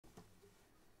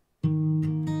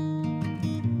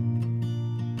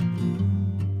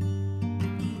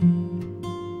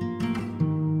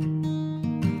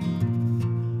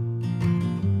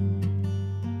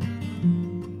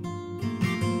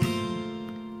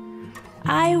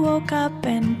I woke up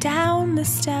and down the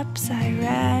steps I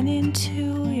ran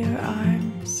into your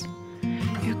arms.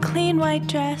 Your clean white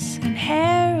dress and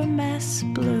hair a mess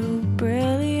blew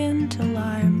brilliant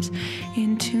alarms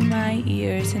into my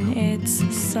ears, and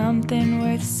it's something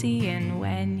worth seeing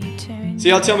when you turn. So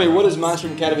y'all tell me, what has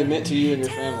MindStream Academy meant to you and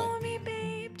your family?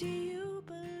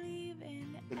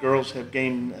 The girls have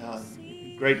gained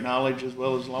great knowledge as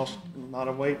well as lost a lot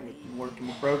of weight with working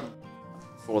the program.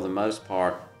 For the most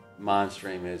part,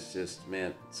 MindStream has just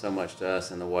meant so much to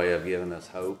us in the way of giving us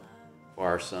hope for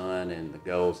our son and the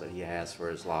goals that he has for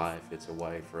his life. It's a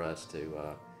way for us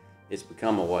to, it's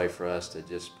become a way for us to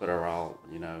just put our all,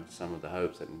 some of the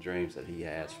hopes and dreams that he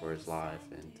has for his life,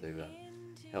 and to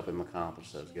help him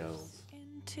accomplish those goals.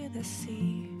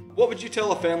 What would you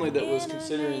tell a family that was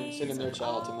considering sending their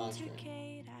child to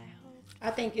MindStream? I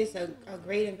think it's a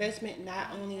great investment, not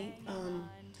only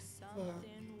for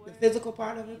the physical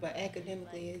part of it, but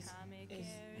academically it's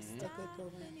a good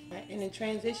program. And the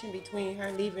transition between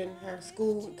her leaving her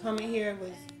school and coming here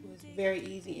was very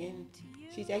easy, and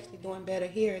she's actually doing better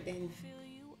here than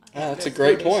That's a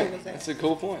great point. That's a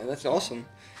cool point. That's awesome.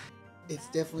 It's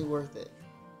definitely worth it.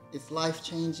 It's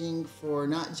life-changing for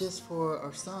not just for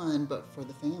our son, but for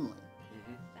the family.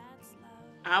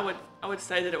 I would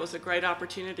say that it was a great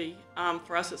opportunity.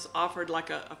 For us, it's offered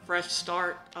like a fresh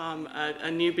start,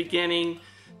 a new beginning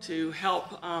to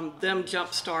help them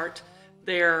jumpstart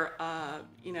their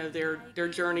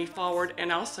journey forward.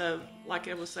 And also, like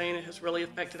I was saying, it has really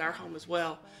affected our home as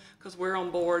well, because we're on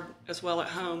board as well at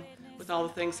home with all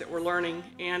the things that we're learning.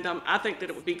 And I think that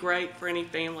it would be great for any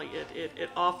family. It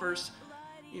offers,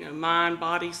 mind,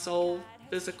 body, soul,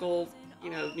 physical,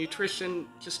 nutrition,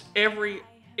 just every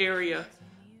area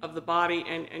of the body,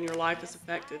 and your life is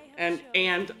affected. And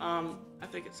I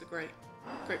think it's a great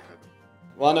program.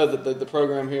 Well, I know that the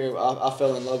program here, I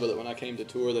fell in love with it when I came to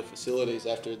tour the facilities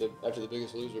after the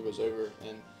Biggest Loser was over,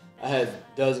 and I had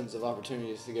dozens of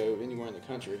opportunities to go anywhere in the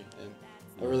country, and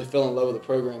I really fell in love with the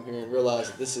program here and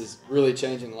realized that this is really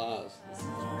changing lives.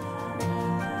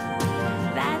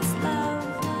 That's love.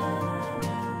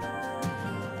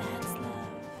 That's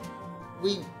love.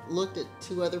 We looked at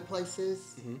 2 other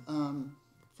places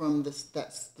from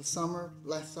last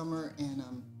summer, and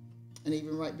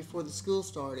even right before the school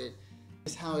started.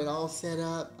 It's how it all set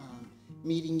up,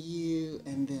 meeting you,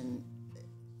 and then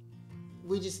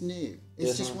we just knew.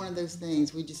 It's just one of those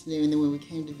things, we just knew, and then when we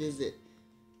came to visit,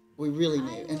 we really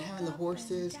knew. And having the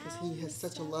horses, because he has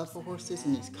such a love for horses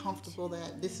and he's comfortable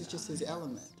that this is just his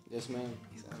element. Yes, ma'am.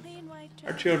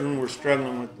 Our children were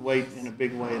struggling with weight in a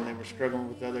big way, and they were struggling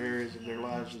with other areas of their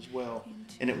lives as well.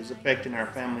 And it was affecting our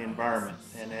family environment.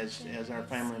 And as our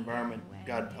family environment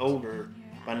got older,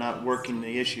 by not working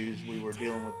the issues, we were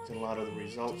dealing with a lot of the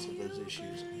results of those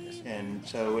issues. And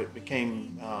so it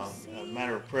became a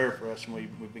matter of prayer for us, and we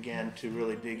began to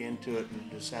really dig into it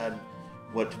and decide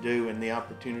what to do, and the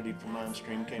opportunity for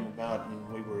MindStream came about,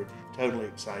 and we were totally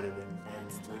excited, and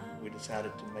we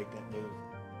decided to make that move.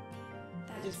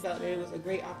 I just felt that it was a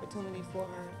great opportunity for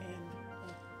her and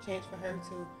a chance for her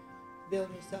to build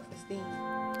her self-esteem.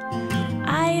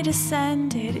 I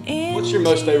descended into What's your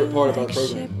most favorite part about the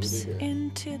program?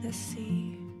 into the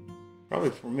sea. Probably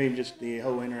for me, just the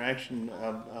whole interaction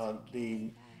of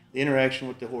the interaction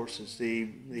with the horses,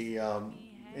 the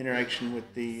interaction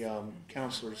with the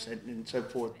counselors and so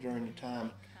forth during the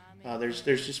time. There's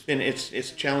just been,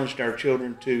 it's challenged our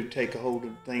children to take a hold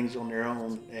of things on their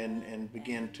own and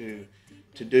begin to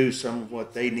do some of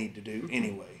what they need to do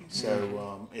anyway.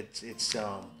 So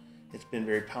it's been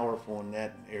very powerful in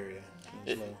that area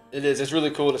as well. It is. It's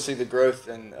really cool to see the growth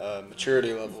and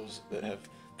maturity levels that have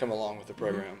come along with the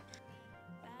program.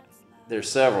 There's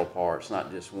several parts,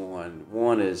 not just one.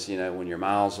 One is, when you're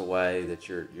miles away, that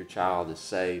your child is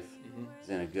safe, is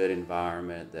in a good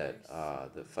environment, that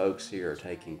the folks here are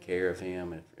taking care of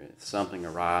him. If something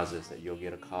arises, that you'll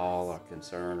get a call or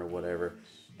concern or whatever,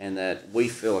 and that we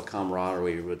feel a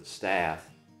camaraderie with the staff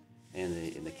and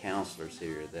the counselors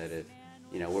here, that if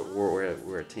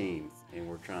we're a team and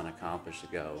we're trying to accomplish the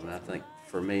goal. And I think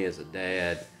for me as a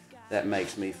dad, that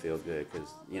makes me feel good, because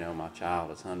my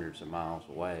child is hundreds of miles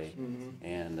away,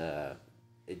 and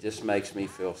it just makes me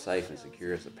feel safe and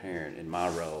secure as a parent in my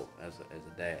role as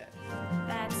a dad.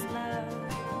 That's love.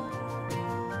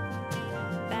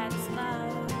 That's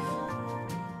love.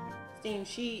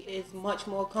 She is much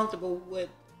more comfortable with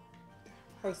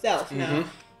herself now.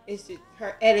 It's just,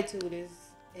 her attitude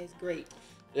is great.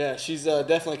 Yeah, she's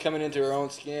definitely coming into her own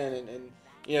skin, and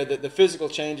the physical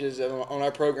changes on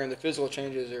our program, the physical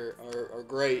changes are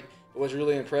great. what's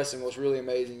really impressive, what's really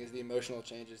amazing is the emotional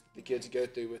changes that the kids go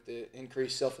through with the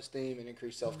increased self-esteem and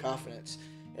increased self-confidence.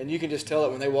 And you can just tell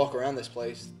it when they walk around this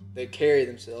place, they carry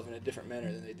themselves in a different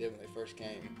manner than they did when they first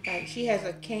came. Like she has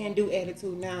a can-do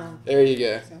attitude now. There you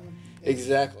go. So,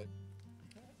 Exactly.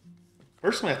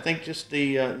 Personally, I think just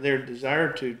their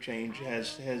desire to change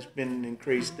has been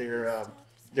increased.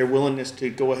 Their willingness to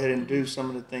go ahead and do some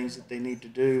of the things that they need to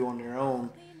do on their own.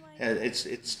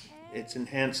 It's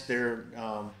enhanced their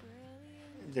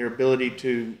ability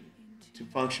to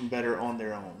function better on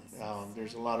their own.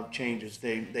 There's a lot of changes.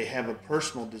 They have a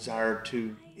personal desire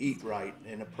to eat right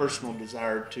and a personal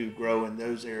desire to grow in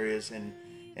those areas. And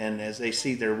as they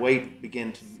see their weight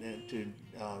begin to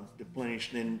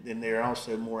deplenish, then they're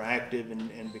also more active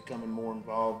and becoming more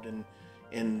involved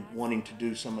in wanting to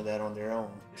do some of that on their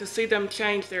own. To see them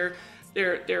change, they're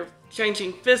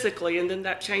changing physically, and then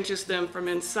that changes them from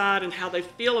inside and how they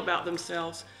feel about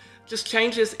themselves. Just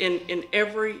changes in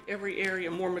every area.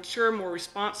 More mature, more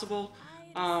responsible.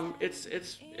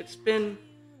 It's been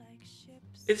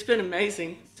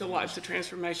amazing to watch the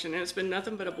transformation, and it's been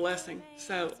nothing but a blessing.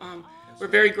 So we're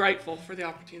very grateful for the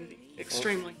opportunity.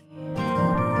 Extremely.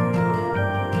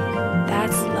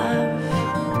 That's love.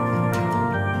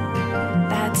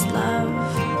 That's love.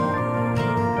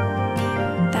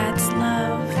 That's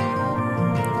love.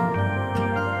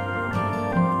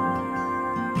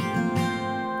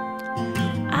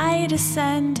 I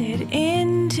descended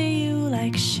into you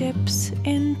like ships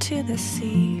into the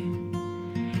sea.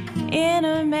 In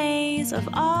a maze of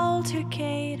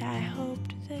altercate, I hope